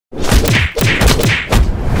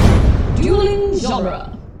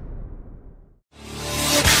genre.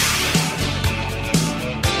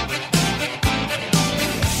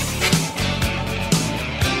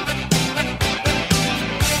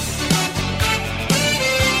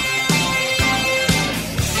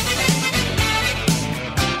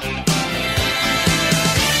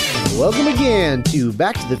 Welcome again to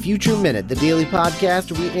Back to the Future Minute, the daily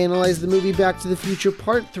podcast where we analyze the movie Back to the Future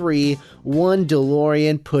Part 3, one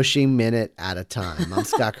DeLorean pushing minute at a time. I'm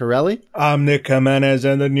Scott Corelli. I'm Nick Jimenez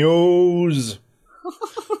and the news.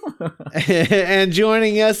 And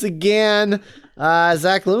joining us again,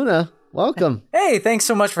 Zach Luna. Welcome. Hey, thanks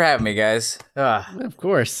so much for having me, guys. Of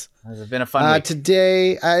course. It's been a fun week.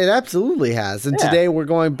 Today, it absolutely has. And today we're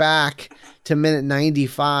going back to minute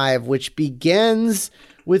 95, which begins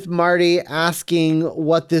with Marty asking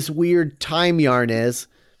what this weird time yarn is,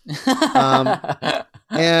 and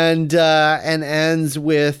ends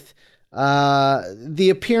with the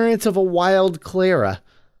appearance of a wild Clara.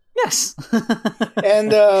 Yes,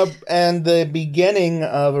 and the beginning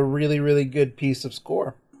of a really, really good piece of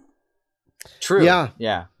score. True. Yeah.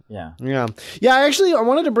 Actually, I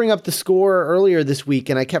wanted to bring up the score earlier this week,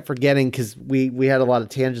 and I kept forgetting because we had a lot of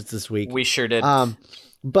tangents this week. We sure did.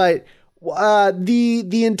 But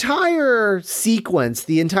the entire sequence,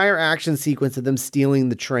 the entire action sequence of them stealing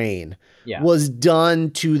the train was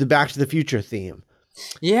done to the Back to the Future theme.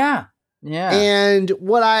 Yeah. And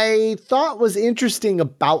what I thought was interesting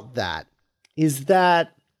about that is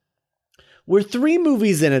that we're 3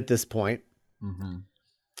 movies in at this point. Mm-hmm.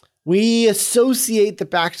 We associate the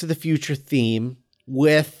Back to the Future theme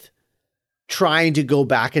with trying to go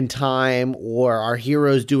back in time, or our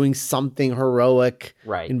heroes doing something heroic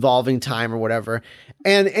involving time or whatever.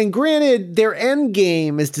 And granted, their end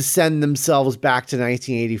game is to send themselves back to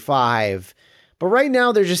 1985. But right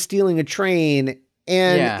now they're just stealing a train,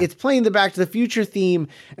 and it's playing the Back to the Future theme.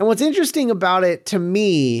 And what's interesting about it to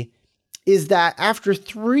me is that after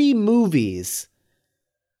 3 movies,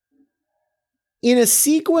 in a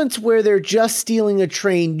sequence where they're just stealing a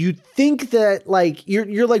train, you'd think that like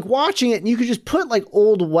you're like watching it and you could just put like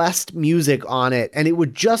Old West music on it and it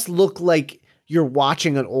would just look like you're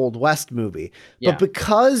watching an Old West movie. Yeah. But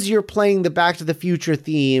because you're playing the Back to the Future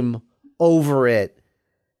theme over it,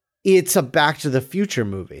 it's a Back to the Future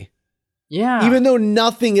movie. Yeah. Even though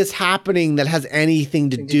nothing is happening that has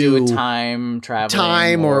anything to do with time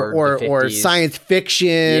traveling, or science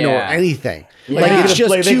fiction or anything. Yeah. Like it's just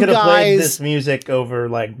they two could have played guys. this music over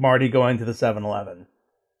like Marty going to the 7-Eleven.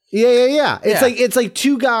 Yeah. It's like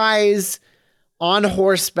 2 guys on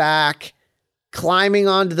horseback climbing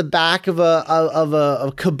onto the back of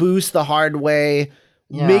a caboose the hard way,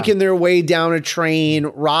 making their way down a train,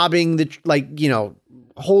 robbing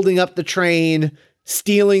holding up the train,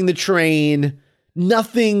 stealing the train.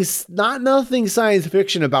 Nothing science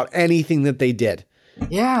fiction about anything that they did.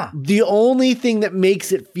 Yeah. The only thing that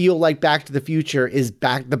makes it feel like Back to the Future is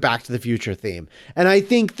the Back to the Future theme. And I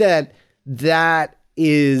think that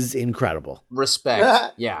is incredible.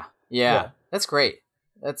 Respect. Yeah. That's great.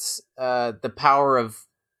 That's the power of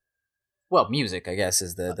music, I guess,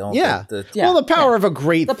 is the only the power of a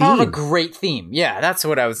great theme. The power of a great theme. Yeah, that's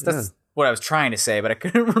what I was trying to say, but I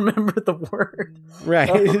couldn't remember the word. Right.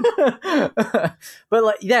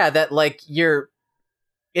 But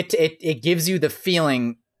it gives you the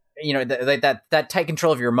feeling, that tight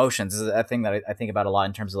control of your emotions is a thing that I think about a lot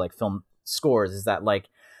in terms of like film scores, is that like,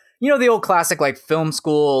 the old classic like film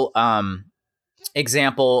school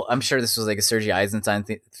example. I'm sure this was like a Sergei Eisenstein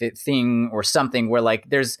thing or something where like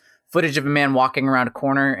there's footage of a man walking around a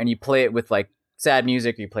corner and you play it with like sad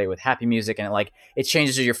music, or you play it with happy music, and it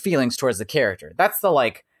changes your feelings towards the character. That's the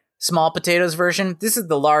like small potatoes version. This is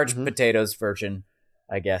the large potatoes version,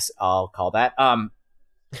 I guess I'll call that.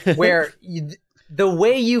 Where the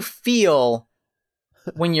way you feel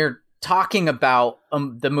when you're talking about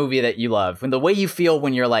the movie that you love, when the way you feel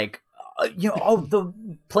when you're like,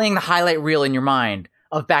 playing the highlight reel in your mind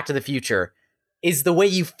of Back to the Future is the way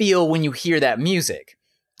you feel when you hear that music.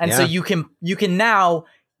 And so you can now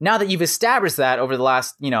that you've established that over the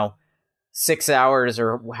last, 6 hours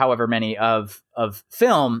or however many of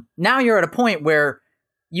film, now you're at a point where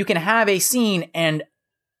you can have a scene and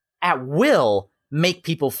at will make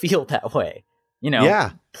people feel that way,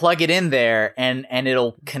 plug it in there and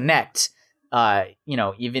it'll connect,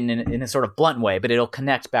 even in a sort of blunt way, but it'll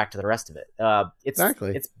connect back to the rest of it.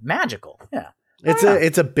 It's magical. Yeah.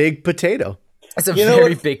 It's a big potato. It's a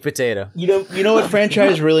very big potato. You know what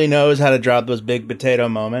franchise really knows how to drop those big potato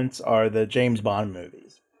moments are the James Bond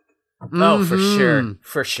movies. Oh,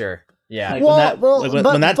 for sure. Yeah. Like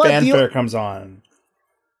when that fanfare comes on.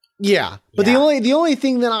 Yeah, but the only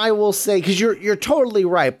thing that I will say, because you're totally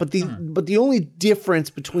right, but the only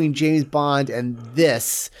difference between James Bond and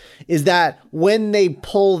this is that when they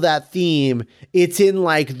pull that theme, it's in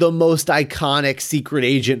like the most iconic secret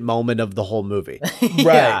agent moment of the whole movie.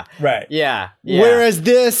 Right. Yeah. Whereas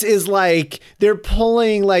this is like they're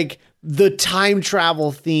pulling like the time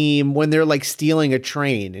travel theme when they're like stealing a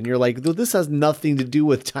train, and you're like, this has nothing to do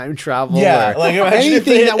with time travel. Yeah, or like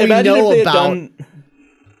anything that we know about.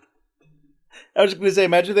 I was going to say,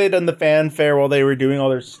 imagine they had done the fanfare while they were doing all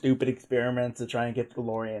their stupid experiments to try and get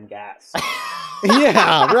DeLorean gas.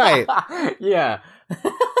 Yeah, right. Yeah.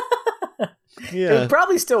 It would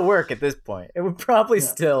probably still work at this point. It would probably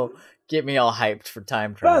still get me all hyped for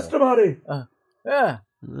time travel. Faster, buddy. Yeah.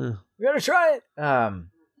 We gotta try it.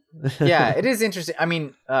 Yeah, it is interesting. I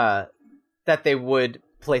mean, that they would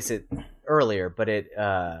place it earlier, but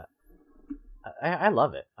I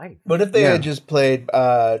love it. What if they had just played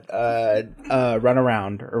Run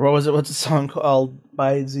Around, or what was it? What's the song called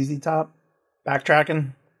by ZZ Top?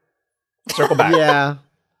 Backtracking? Circle Back. Yeah.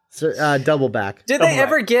 Double Back. Did they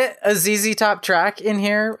ever get a ZZ Top track in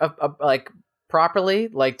here, like properly,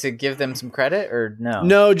 like to give them some credit, or no?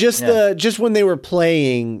 No, just when they were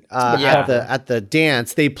playing at the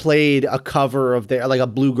dance, they played a cover of their, like a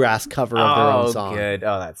bluegrass cover of their own song. Oh, good.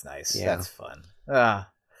 Oh, that's nice. Yeah. That's fun.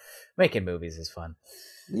 Making movies is fun.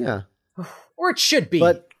 Yeah. Or it should be.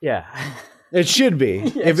 But yeah. It should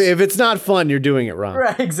be. Yes. If it's not fun, you're doing it wrong.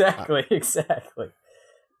 Right, exactly.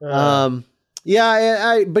 I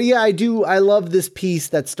love this piece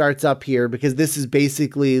that starts up here, because this is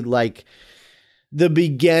basically like the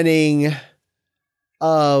beginning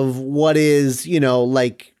of what is,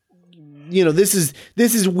 this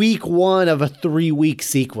is week 1 of a 3-week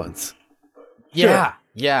sequence. Yeah. Sure.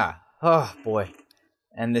 Yeah. Oh boy.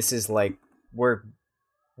 And this is like, we're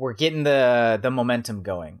getting the momentum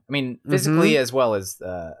going. I mean, physically as well as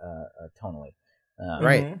tonally.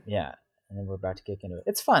 Right. Yeah. And then we're about to kick into it.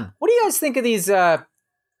 It's fun. What do you guys think of these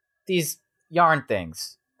yarn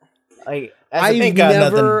things? I ain't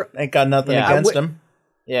got nothing against them.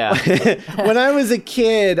 Yeah. When I was a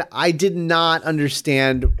kid, I did not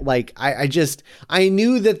understand. Like, I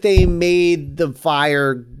knew that they made the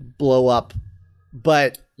fire blow up,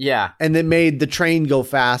 but and they made the train go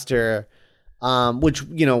faster, which,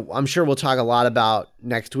 I'm sure we'll talk a lot about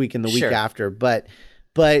next week and the week after. But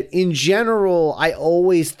in general, I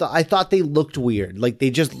always thought they looked weird. Like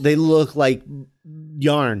they look like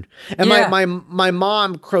yarn. And my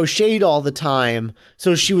mom crocheted all the time,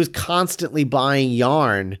 so she was constantly buying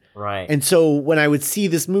yarn. Right. And so when I would see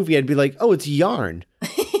this movie, I'd be like, oh, it's yarn.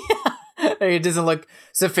 It doesn't look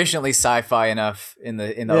sufficiently sci-fi enough in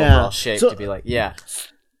the overall shape to be like,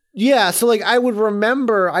 Yeah, so like I'd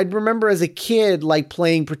remember as a kid like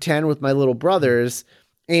playing pretend with my little brothers,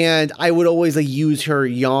 and I would always like use her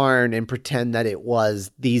yarn and pretend that it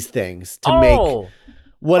was these things to make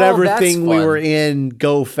whatever thing we were in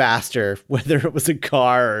go faster, whether it was a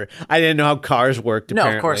car or I didn't know how cars worked.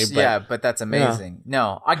 No, of course, but that's amazing. Yeah.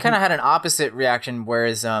 No, I kind of had an opposite reaction,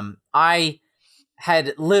 whereas I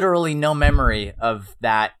had literally no memory of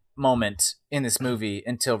that moment in this movie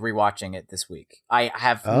until rewatching it this week. I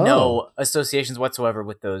have no associations whatsoever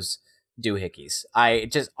with those doohickeys.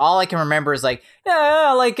 All I can remember is like,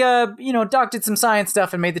 Doc did some science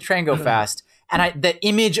stuff and made the train go fast. And the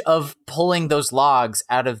image of pulling those logs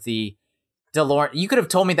out of the DeLorean, you could have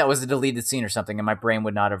told me that was a deleted scene or something, and my brain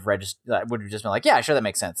would not have registered. I would have just been like, yeah, sure, that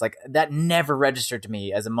makes sense. Like that never registered to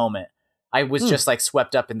me as a moment. I was just like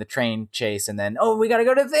swept up in the train chase, and then, we got to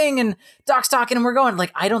go to the thing, and Doc's talking, and we're going.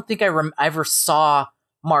 Like, I don't think I ever saw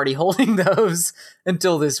Marty holding those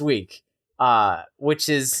until this week, which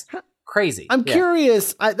is crazy. I'm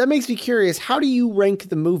curious. That makes me curious. How do you rank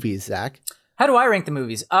the movies, Zach? How do I rank the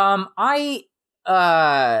movies? Well,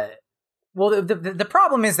 the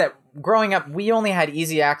problem is that growing up, we only had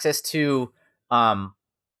easy access to part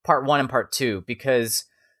 1 and part 2, because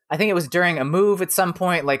I think it was during a move at some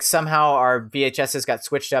point, like somehow our VHSs got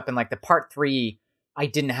switched up, and like the part 3 I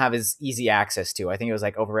didn't have as easy access to. I think it was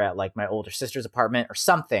like over at like my older sister's apartment or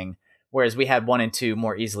something, whereas we had 1 and 2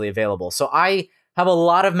 more easily available. So I have a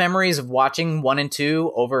lot of memories of watching 1 and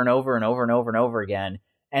 2 over and over and over and over and over again,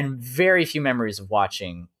 and very few memories of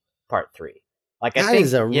watching part 3. Like that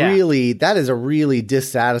is a really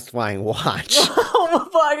dissatisfying watch.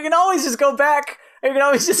 I can always just go back. I can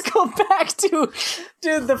always just go back to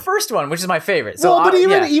the first one, which is my favorite. So, but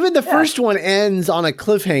even the first one ends on a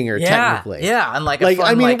cliffhanger, technically. Yeah, and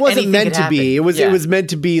it wasn't meant to be. It was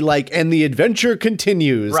meant to be like, and the adventure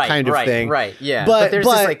continues, kind of thing. Right. Yeah. But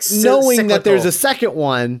knowing that there's a second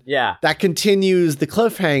one, that continues the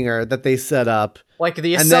cliffhanger that they set up. Like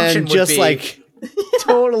the assumption and then just would be like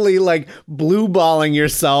totally like blue balling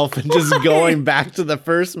yourself and just going back to the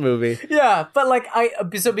first movie. Yeah, but like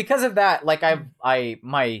so because of that, like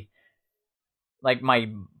my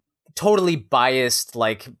totally biased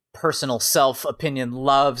like personal self opinion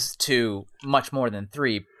loves 2 much more than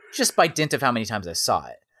 3 just by dint of how many times I saw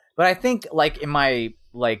it. But I think like in my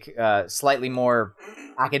like slightly more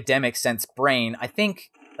academic sense brain, I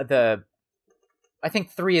think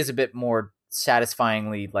 3 is a bit more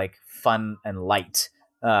satisfyingly like fun and light.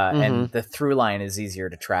 And the through line is easier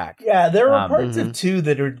to track. Yeah, there are parts of 2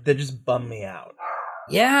 that just bum me out.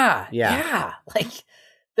 Yeah. Like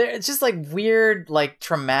it's just like weird, like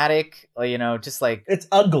traumatic, you know, just like it's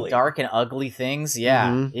ugly, dark and ugly things.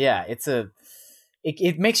 Yeah, yeah.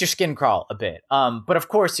 It makes your skin crawl a bit. But of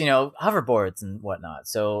course, you know, hoverboards and whatnot.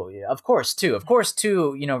 So of course,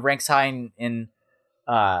 2, you know, ranks high in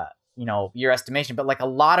you know, your estimation. But like a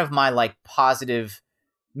lot of my like positive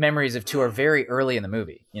memories of 2 are very early in the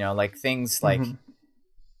movie. You know, like things like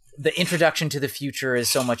the introduction to the future is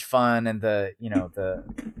so much fun, and the you know the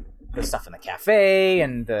stuff in the cafe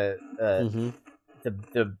and the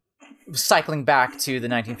cycling back to the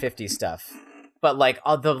 1950s stuff. But like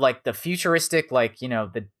all the futuristic, like, you know,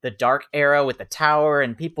 the dark era with the tower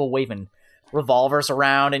and people waving revolvers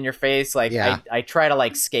around in your face. Like I try to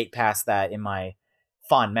like skate past that in my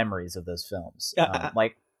fond memories of those films. Go ahead.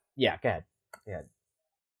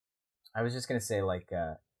 I was just gonna say like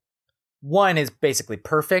 1 is basically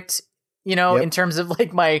perfect, you know, in terms of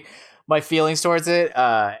like my feelings towards it.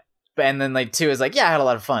 And then like 2 is like, yeah, I had a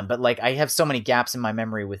lot of fun, but like I have so many gaps in my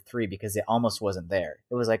memory with 3 because it almost wasn't there.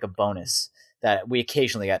 It was like a bonus that we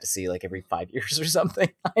occasionally got to see like every 5 years or something.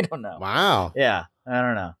 I don't know. Wow. Yeah, I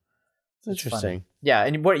don't know. It's interesting. Funny. Yeah,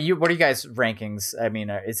 and what are you guys rankings? I mean,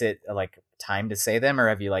 is it like time to say them, or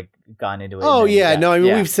have you like gone into it? Oh yeah, no, I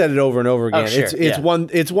mean we've said it over and over again. Oh, sure.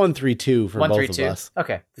 It's 1 3 2 for both of us.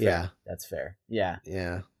 Okay. Fair. Yeah, that's fair. Yeah.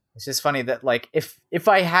 Yeah. It's just funny that like if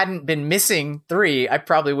I hadn't been missing 3, I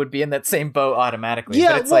probably would be in that same boat automatically.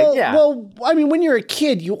 Yeah, but it's well, I mean, when you're a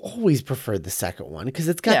kid, you always preferred the second one because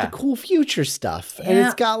it's got the cool future stuff and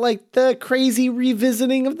it's got like the crazy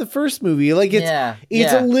revisiting of the first movie. Like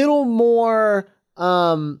it's a little more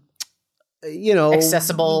you know,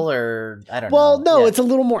 accessible, or I don't know. Well, no, it's a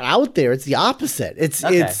little more out there. It's the opposite.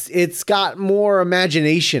 It's got more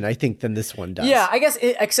imagination, I think, than this one does. Yeah, I guess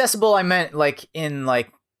accessible I meant like in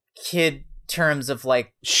like kid terms of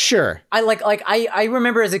like, sure. I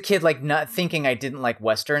remember as a kid like not thinking I didn't like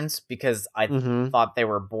westerns because I thought they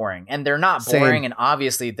were boring, and they're not boring. Same. And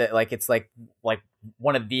obviously that like it's like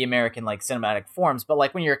one of the American like cinematic forms, but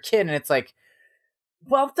like when you're a kid and it's like,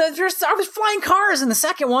 well, there's flying cars in the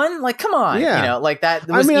second one. Like, come on, you know, like that.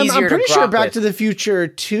 Was I'm pretty sure Back to the Future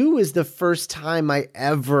 2 is the first time I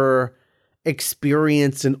ever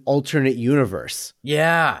experienced an alternate universe.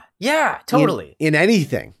 Yeah, totally. In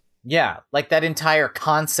anything. Yeah, like that entire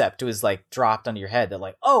concept was like dropped onto your head. That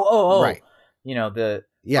like, oh, right. You know, the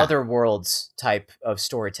other worlds type of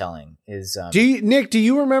storytelling is. Nick, do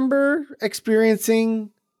you remember experiencing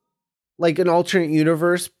like an alternate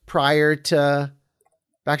universe prior to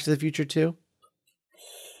Back to the Future 2?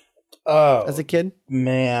 Oh, as a kid,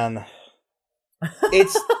 man,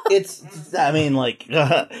 it's. I mean, like,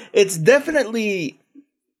 it's definitely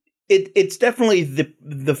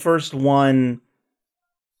the first one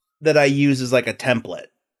that I use as like a template.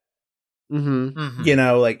 You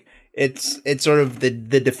know, like it's sort of the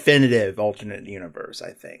definitive alternate universe,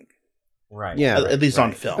 I think. Right. Yeah. At least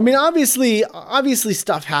on film. I mean, obviously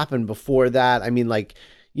stuff happened before that. I mean, like,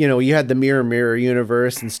 you know, you had the Mirror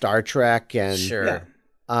universe and Star Trek and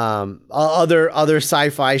other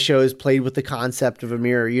sci-fi shows played with the concept of a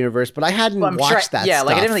mirror universe, but I hadn't watched that stuff. Yeah,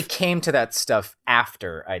 like I didn't really came to that stuff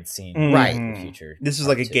after I'd seen the future. This is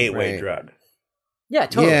like a gateway drug. Yeah,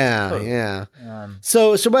 totally. Yeah.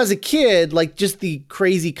 So as a kid, like just the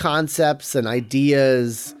crazy concepts and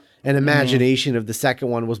ideas and imagination of the second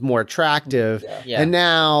one was more attractive. Yeah. And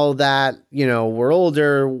now that, you know, we're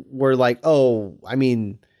older, we're like, oh, I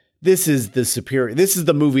mean, this is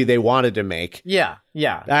the movie they wanted to make. Yeah.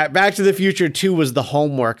 Back to the Future 2 was the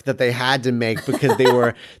homework that they had to make because they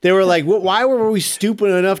were like, why were we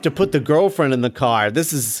stupid enough to put the girlfriend in the car?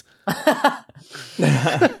 This is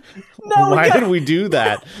why did we do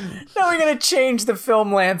that? Now we're gonna change the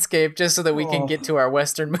film landscape just so that we can get to our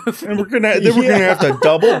Western movie. And we're gonna have to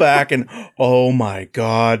double back and oh my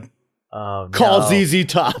god, call ZZ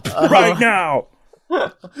Top right now.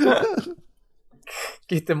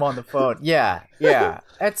 Get them on the phone. Yeah.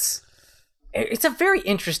 It's a very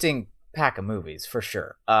interesting pack of movies for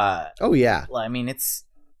sure. Oh yeah. I mean, it's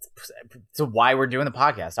why we're doing the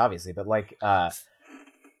podcast, obviously, but like,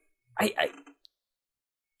 I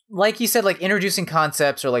like you said, like introducing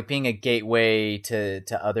concepts or like being a gateway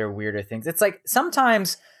to other weirder things. It's like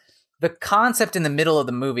sometimes the concept in the middle of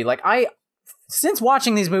the movie, like since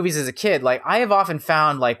watching these movies as a kid, like I have often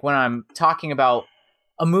found like when I'm talking about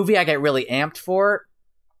a movie I get really amped for,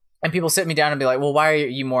 and people sit me down and be like, well, why are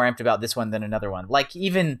you more amped about this one than another one? Like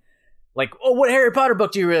even like, oh, what Harry Potter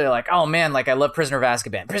book do you really like? Oh man, like I love Prisoner of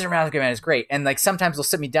Azkaban. Prisoner of Azkaban is great. And like sometimes they'll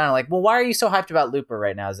sit me down and like, well, why are you so hyped about Looper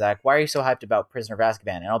right now, Zach? Why are you so hyped about Prisoner of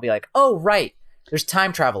Azkaban? And I'll be like, oh right, there's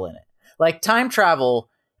time travel in it. Like time travel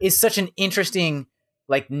is such an interesting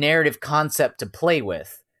like narrative concept to play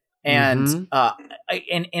with. And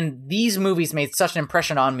and these movies made such an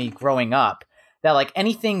impression on me growing up that like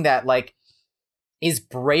anything that like is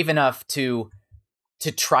brave enough to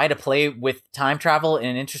try to play with time travel in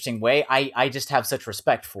an interesting way, I just have such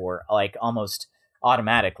respect for, like almost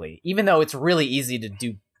automatically, even though it's really easy to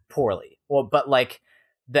do poorly. Well, but like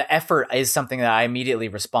the effort is something that I immediately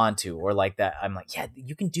respond to, or like that I'm like, yeah,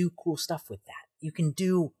 you can do cool stuff with that. You can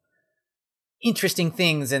do interesting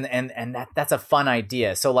things, and that's a fun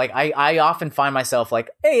idea. So like I often find myself like,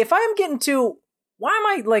 hey, if I'm getting too, why am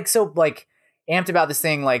I like so like amped about this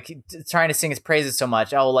thing, like trying to sing its praises so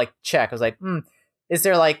much? I'll like check. I was like, is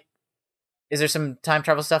there some time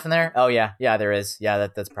travel stuff in there? Oh yeah, there is. Yeah,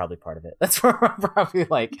 that's probably part of it. That's probably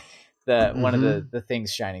like the one of the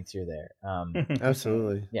things shining through there.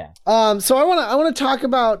 Absolutely. Yeah. So I want to talk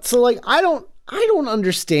about, so like I don't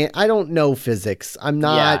understand. I don't know physics. I'm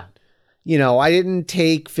not, I didn't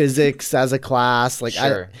take physics as a class. Like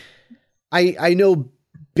sure. I know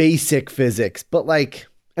basic physics, but like,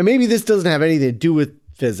 and maybe this doesn't have anything to do with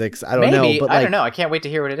physics. I don't know, but like, I don't know. I can't wait to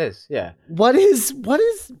hear what it is. Yeah. What's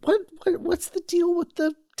the deal with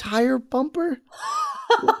the tire bumper?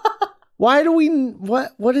 Why do we,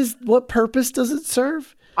 what purpose does it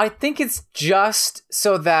serve? I think it's just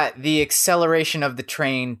so that the acceleration of the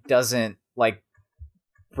train doesn't like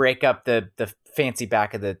break up the fancy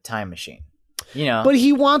back of the time machine. But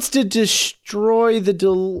he wants to destroy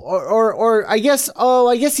or I guess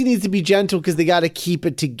he needs to be gentle because they got to keep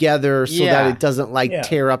it together so that it doesn't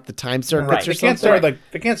tear up the time circuits or something.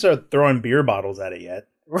 They can't start throwing beer bottles at it yet.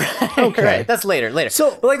 Right. Okay. Right. That's later.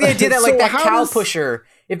 So, but like they did that, like that cow pusher.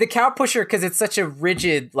 If the cow pusher, because it's such a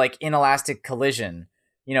rigid, like inelastic collision,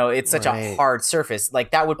 it's such a hard surface.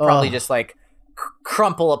 Like that would probably just like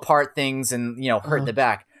crumple apart things and hurt the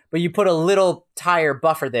back. But you put a little tire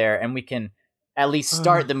buffer there, and we can at least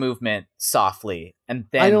start the movement softly, and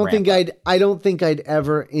then I don't think I'd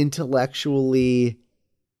ever intellectually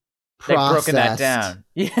processed. Broken that down.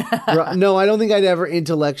 Yeah. No, I don't think I'd ever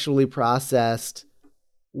intellectually processed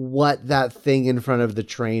what that thing in front of the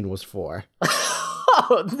train was for.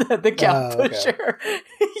 Oh, the cow pusher.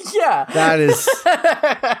 Yeah. That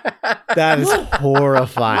is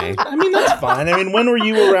horrifying. I mean, that's fine. I mean, when were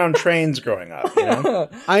you around trains growing up?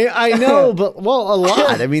 I know, but a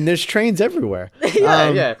lot. I mean, there's trains everywhere.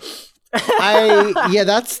 Yeah.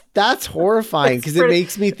 That's horrifying because it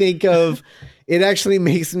makes me think of. It actually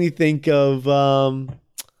makes me think of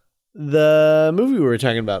the movie we were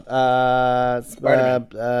talking about.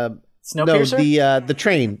 Snowpiercer? No, the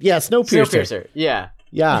train. Yeah, Snowpiercer. Yeah.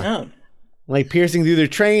 Like piercing through the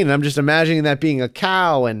train, and I'm just imagining that being a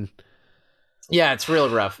cow, and yeah, it's real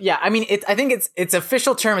rough. Yeah, I mean, I think its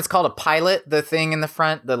official term. It's called a pilot. The thing in the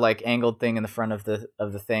front, the like angled thing in the front of the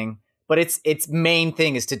thing. But its main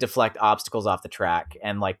thing is to deflect obstacles off the track,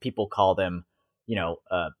 and like people call them,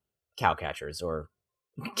 cow catchers or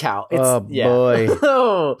cow. Boy.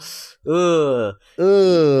 Boy.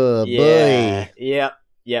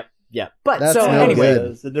 Yep. But that's so anyway,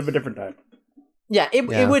 it's a different time. Yeah,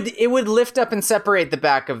 it would lift up and separate the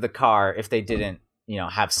back of the car if they didn't,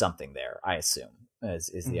 have something there. I assume is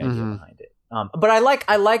the idea behind it. But I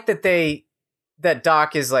like that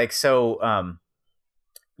Doc is like so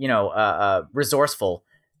resourceful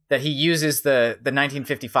that he uses the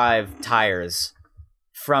 1955 tires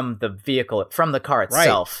from the vehicle, from the car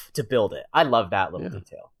itself to build it. I love that little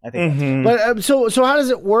detail. I think. But so how does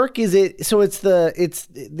it work? Is it so?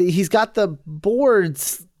 He's got the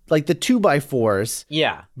boards, like the 2x4s.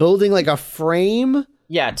 Yeah. Building like a frame.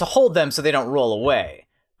 Yeah, to hold them so they don't roll away.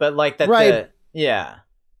 But like that. Right.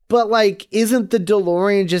 But like, isn't the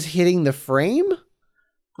DeLorean just hitting the frame?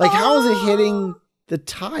 Like, how is it hitting the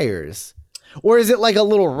tires? Or is it like a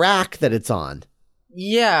little rack that it's on?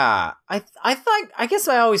 Yeah. I guess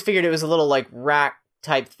I always figured it was a little like rack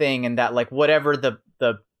type thing, and that like whatever the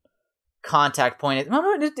contact point is. No,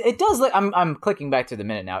 it does look. I'm clicking back to the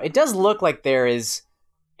minute now. It does look like there is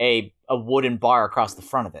a wooden bar across the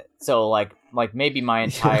front of it. So like maybe my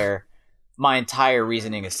entire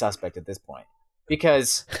reasoning is suspect at this point.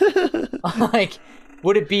 because like,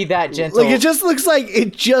 would it be that gentle? Like it just looks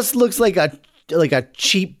like a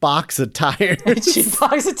cheap box of tires. Cheap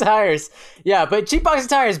box of tires. Yeah, but cheap box of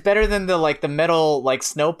tires better than the metal like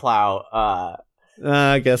snowplow.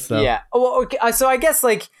 I guess so. Yeah. Well, okay. So I guess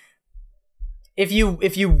like if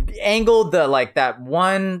you angled the like that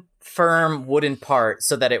one firm wooden part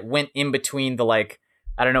so that it went in between the like,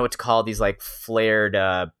 I don't know what to call these like flared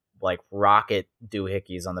like rocket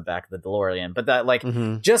doohickeys on the back of the DeLorean, but that like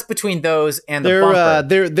just between those and the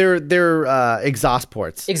bumper. They're exhaust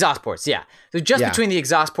ports. Exhaust ports, yeah. So just between the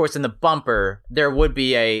exhaust ports and the bumper, there would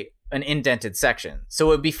be an indented section. So it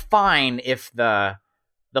would be fine if the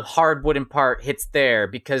hard wooden part hits there,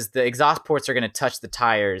 because the exhaust ports are going to touch the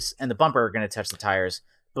tires and the bumper are going to touch the tires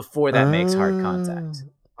before that makes hard contact.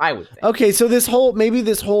 I would think. Okay, so this whole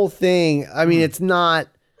thing, I mean, it's not.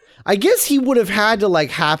 I guess he would have had to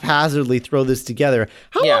like haphazardly throw this together.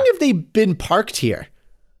 How long have they been parked here?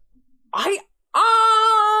 I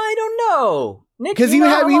don't know, Nick. Because he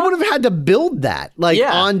would have had to build that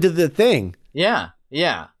onto the thing. Yeah.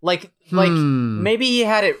 Like maybe he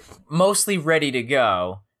had it mostly ready to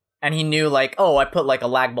go, and he knew like, oh, I put like a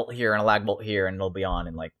lag bolt here and a lag bolt here, and it'll be on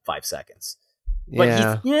in like 5 seconds. But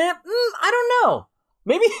I don't know.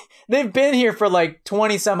 Maybe they've been here for like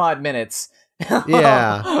 20 some odd minutes.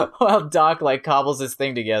 Yeah. While Doc like cobbles this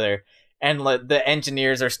thing together, and the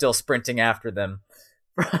engineers are still sprinting after them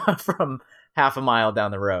from half a mile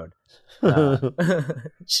down the road,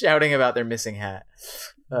 shouting about their missing hat.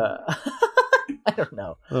 I don't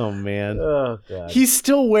know. Oh man. Oh god. He's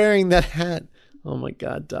still wearing that hat. Oh my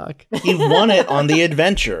god, Doc. He won it on the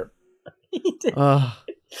adventure. He did.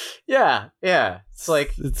 Yeah. It's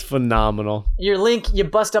like, it's phenomenal. Your Link, you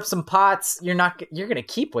bust up some pots. You're gonna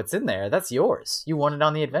keep what's in there. That's yours. You won it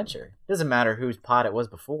on the adventure. Doesn't matter whose pot it was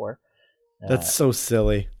before. That's so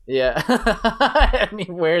silly. Yeah. And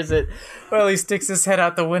he wears it. Well, he sticks his head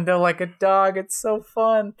out the window like a dog. It's so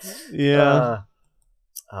fun. Yeah.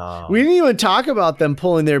 We didn't even talk about them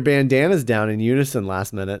pulling their bandanas down in unison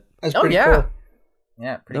last minute. That's pretty cool.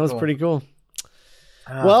 Yeah, that was pretty cool.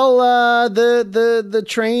 Well, the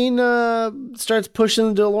train starts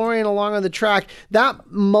pushing the DeLorean along on the track. That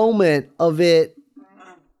moment of it,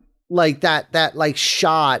 like that like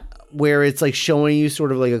shot where it's like showing you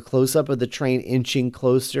sort of like a close up of the train inching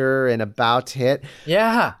closer and about to hit.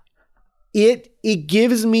 Yeah. It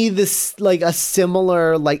gives me this like a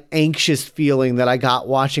similar like anxious feeling that I got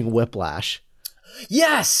watching Whiplash.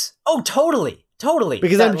 Yes. Oh, totally.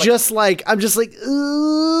 Because I'm just like,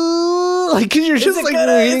 ooh, like, cause you're just like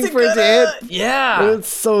waiting for it to hit. Yeah. And it's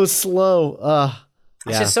so slow.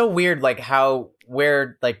 It's just so weird, like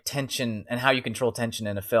where like tension and how you control tension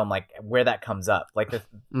in a film, like where that comes up. Like,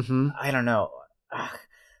 I don't know.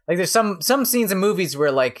 Like there's some scenes in movies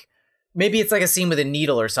where like, maybe it's like a scene with a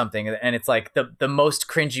needle or something, and it's like the most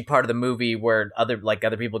cringy part of the movie where other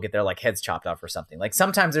people get their like heads chopped off or something. Like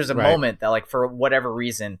sometimes there's a moment that like for whatever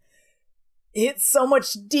reason hits so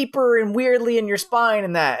much deeper and weirdly in your spine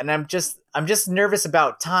and that. And I'm just nervous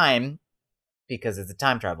about time because it's a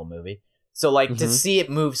time travel movie. So like to see it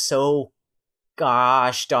move so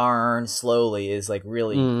gosh darn slowly is like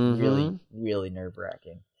really, really, really nerve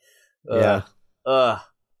wracking. Yeah. But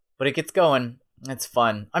it gets going. It's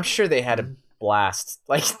fun. I'm sure they had a blast.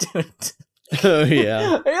 Like, dude. Oh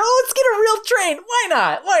yeah. Let's get a real train. Why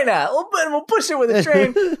not? We'll push it with a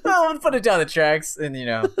train. We'll put it down the tracks, and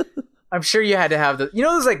I'm sure you had to have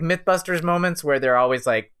those like Mythbusters moments where they're always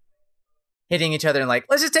like hitting each other and like,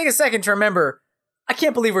 let's just take a second to remember, I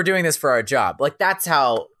can't believe we're doing this for our job. Like that's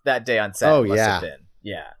how that day on set must have been.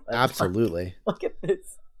 Yeah. Absolutely. Look at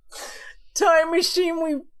this time machine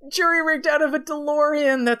we jury rigged out of a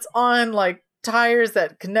DeLorean that's on like tires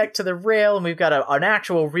that connect to the rail, and we've got an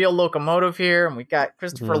actual real locomotive here, and we've got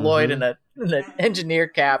Christopher Lloyd in an engineer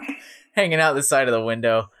cap hanging out the side of the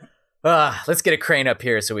window. Let's get a crane up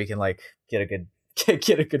here so we can like get a good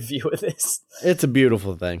view of this. It's a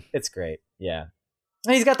beautiful thing. It's great. Yeah.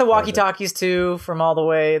 And he's got the walkie-talkies too from all the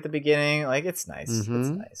way at the beginning. Like it's nice. It's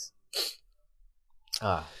nice.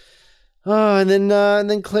 And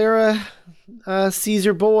then Clara sees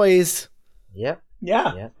her boys. Yep.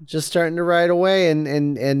 Yeah. Just starting to ride away,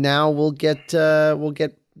 and now we'll get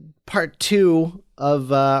part 2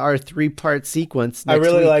 of our 3-part sequence. I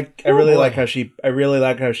really like how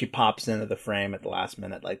she pops into the frame at the last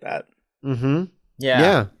minute like that.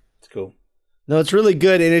 Yeah. It's cool. No, it's really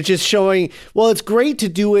good, and it's just showing. Well, it's great to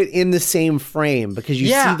do it in the same frame because you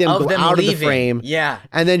see them go out of the frame,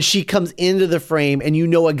 and then she comes into the frame, and you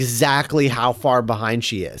know exactly how far behind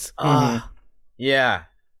she is. Yeah.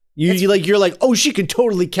 You're like, oh, she can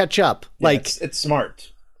totally catch up. Yeah, it's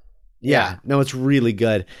smart. Yeah. No, it's really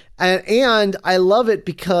good. And I love it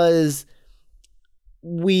because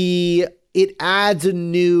it adds a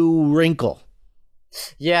new wrinkle.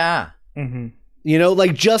 Yeah. Mm-hmm. You know,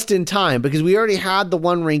 like just in time, because we already had the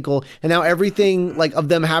one wrinkle, and now everything like of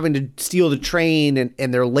them having to steal the train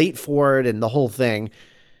and they're late for it and the whole thing.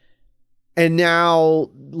 And now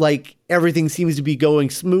like everything seems to be going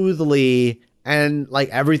smoothly and like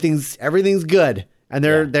everything's good. And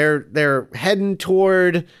they're heading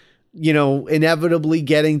toward, you know, inevitably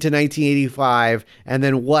getting to 1985. And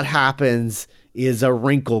then what happens is a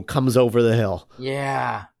wrinkle comes over the hill.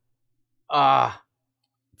 Yeah.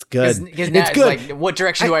 It's good. It's good. Like, what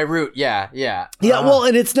direction do I root? Yeah. Well,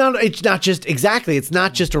 and it's not just exactly. It's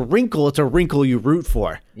not just a wrinkle. It's a wrinkle you root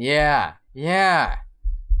for. Yeah.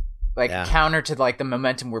 Like counter to like the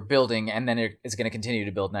momentum we're building, and then it's going to continue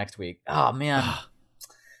to build next week. Oh man,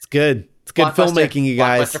 it's good. It's good filmmaking, you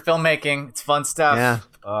guys. Blockbuster filmmaking. It's fun stuff. Yeah.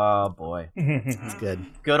 Oh boy, it's good.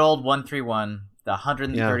 Good old 131, the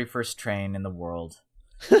 131st train in the world.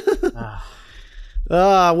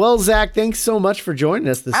 Well, Zach, thanks so much for joining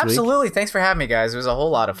us this week. Absolutely. Thanks for having me, guys. It was a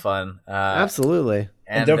whole lot of fun. Absolutely.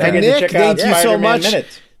 And don't forget to check out thank you so much.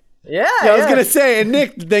 Minute. Yeah, I was gonna say, and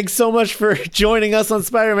Nick, thanks so much for joining us on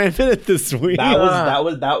Spider-Man Minute this week. That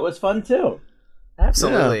was fun too.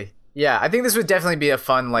 Absolutely. Yeah, I think this would definitely be a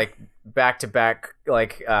fun like back-to-back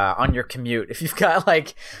like on your commute. If you've got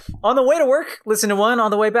like on the way to work, listen to one,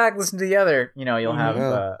 on the way back, listen to the other. You know, you'll have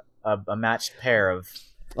a matched pair of.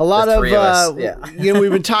 A lot of you know,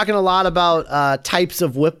 we've been talking a lot about types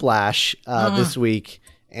of whiplash this week.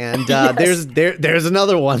 And there's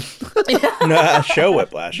another one. Show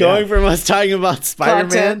whiplash. Going from us talking about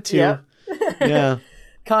Spider-Man to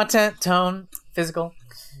content, tone, physical,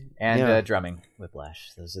 and drumming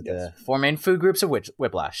whiplash. Those are the four main food groups of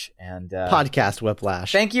whiplash. And podcast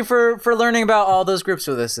whiplash. Thank you for learning about all those groups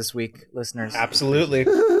with us this week, listeners. Absolutely.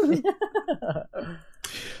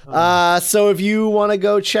 So if you want to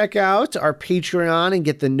go check out our Patreon and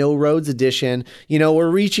get the No Roads edition, you know, we're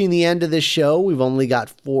reaching the end of this show. We've only got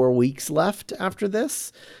 4 weeks left after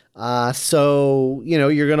this. So, you know,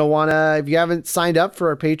 you're going to want to, if you haven't signed up for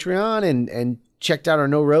our Patreon and checked out our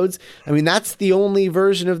No Roads, I mean, that's the only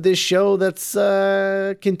version of this show that's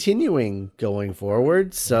continuing going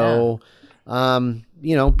forward. So,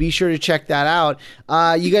 you know, be sure to check that out.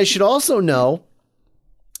 You guys should also know,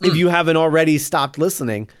 if you haven't already stopped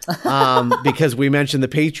listening, because we mentioned the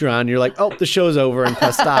Patreon, you're like, oh, the show's over, and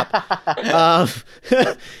press stop.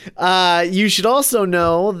 You should also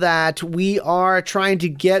know that we are trying to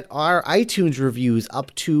get our iTunes reviews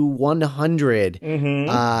up to 100.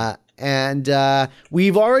 And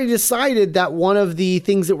we've already decided that one of the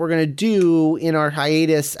things that we're going to do in our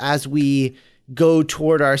hiatus as we go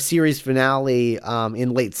toward our series finale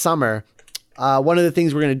in late summer, one of the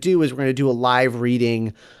things we're going to do is we're going to do a live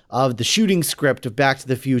reading of the shooting script of Back to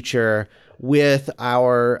the Future with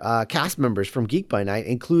our cast members from Geek by Night,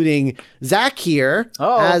 including Zach here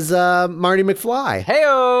as Marty McFly.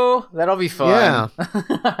 Heyo, that'll be fun.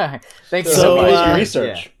 Yeah. Thanks so much for your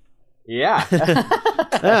research. Yeah.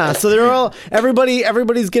 Yeah. So they're all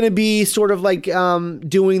everybody's going to be sort of like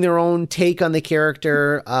doing their own take on the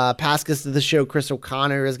character. Past guest of the show, Chris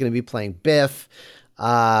O'Connor, is going to be playing Biff.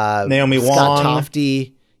 Naomi Scott Wong.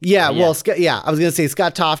 Tofty. I was going to say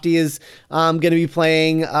Scott Tofty is going to be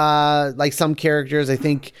playing like some characters. I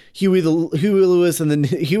think Huey Lewis and the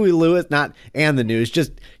Huey Lewis, not and the News,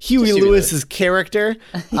 just Huey Lewis's character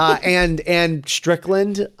and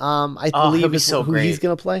Strickland. I believe is who he's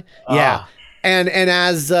going to play. Yeah. And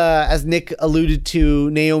as Nick alluded to,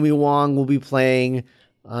 Naomi Wong will be playing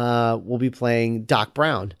Doc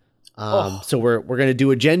Brown. So we're going to do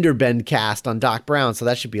a gender bend cast on Doc Brown. So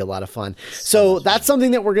that should be a lot of fun. So that's something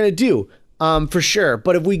that we're going to do for sure.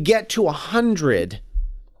 But if we get to 100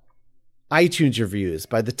 iTunes reviews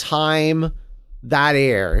by the time that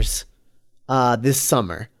airs this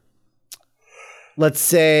summer, let's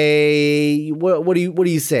say, what do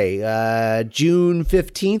you say? June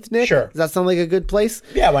 15th, Nick? Sure. Does that sound like a good place?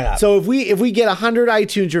 Yeah, why not? So if we get 100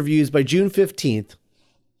 iTunes reviews by June 15th,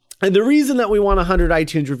 and the reason that we want 100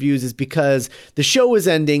 iTunes reviews is because the show is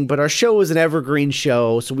ending, but our show is an evergreen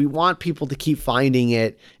show. So we want people to keep finding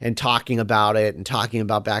it and talking about it and talking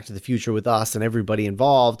about Back to the Future with us and everybody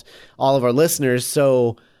involved, all of our listeners.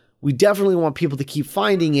 So we definitely want people to keep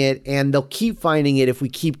finding it, and they'll keep finding it if we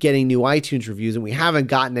keep getting new iTunes reviews. And we haven't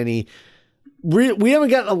gotten any. We haven't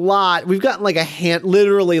gotten a lot. We've gotten like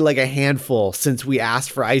literally like a handful since we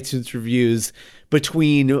asked for iTunes reviews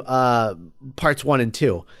between parts 1 and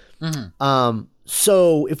 2.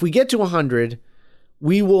 So if we get to 100,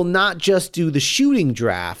 we will not just do the shooting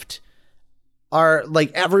draft.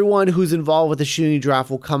 everyone who's involved with the shooting draft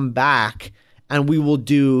will come back, and we will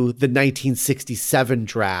do the 1967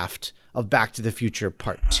 draft of Back to the Future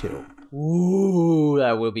Part 2. Ooh,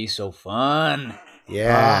 that will be so fun.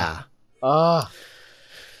 Yeah.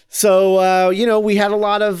 So, we had a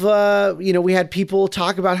lot of, we had people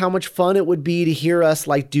talk about how much fun it would be to hear us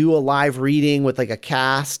do a live reading with a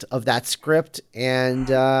cast of that script.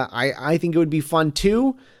 And I think it would be fun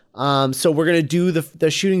too. So we're going to do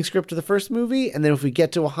the shooting script of the first movie. And then if we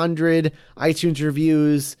get to 100 iTunes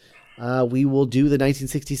reviews, we will do the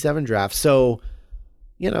 1967 draft. So,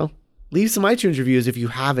 leave some iTunes reviews if you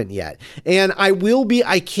haven't yet. And I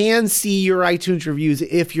can see your iTunes reviews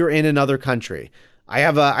if you're in another country. I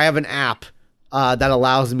have an app that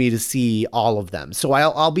allows me to see all of them. So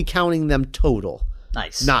I'll be counting them total.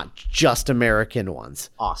 Nice. Not just American ones.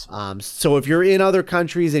 Awesome. So if you're in other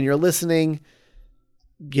countries and you're listening,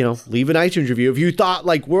 leave an iTunes review. If you thought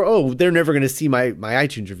they're never going to see my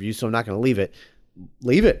iTunes review, so I'm not going to leave it.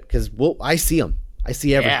 Leave it, because I see them. I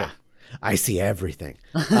see everything. Yeah. I see everything.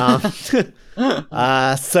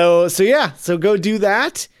 So go do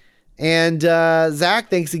that. And Zach,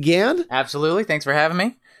 thanks again. Absolutely. Thanks for having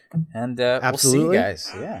me. And we'll see you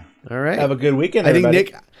guys. Yeah. All right. Have a good weekend,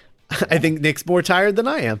 everybody. I think Nick's more tired than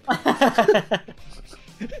I am.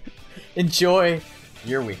 Enjoy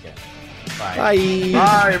your weekend. Bye. Bye.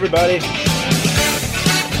 Bye, everybody.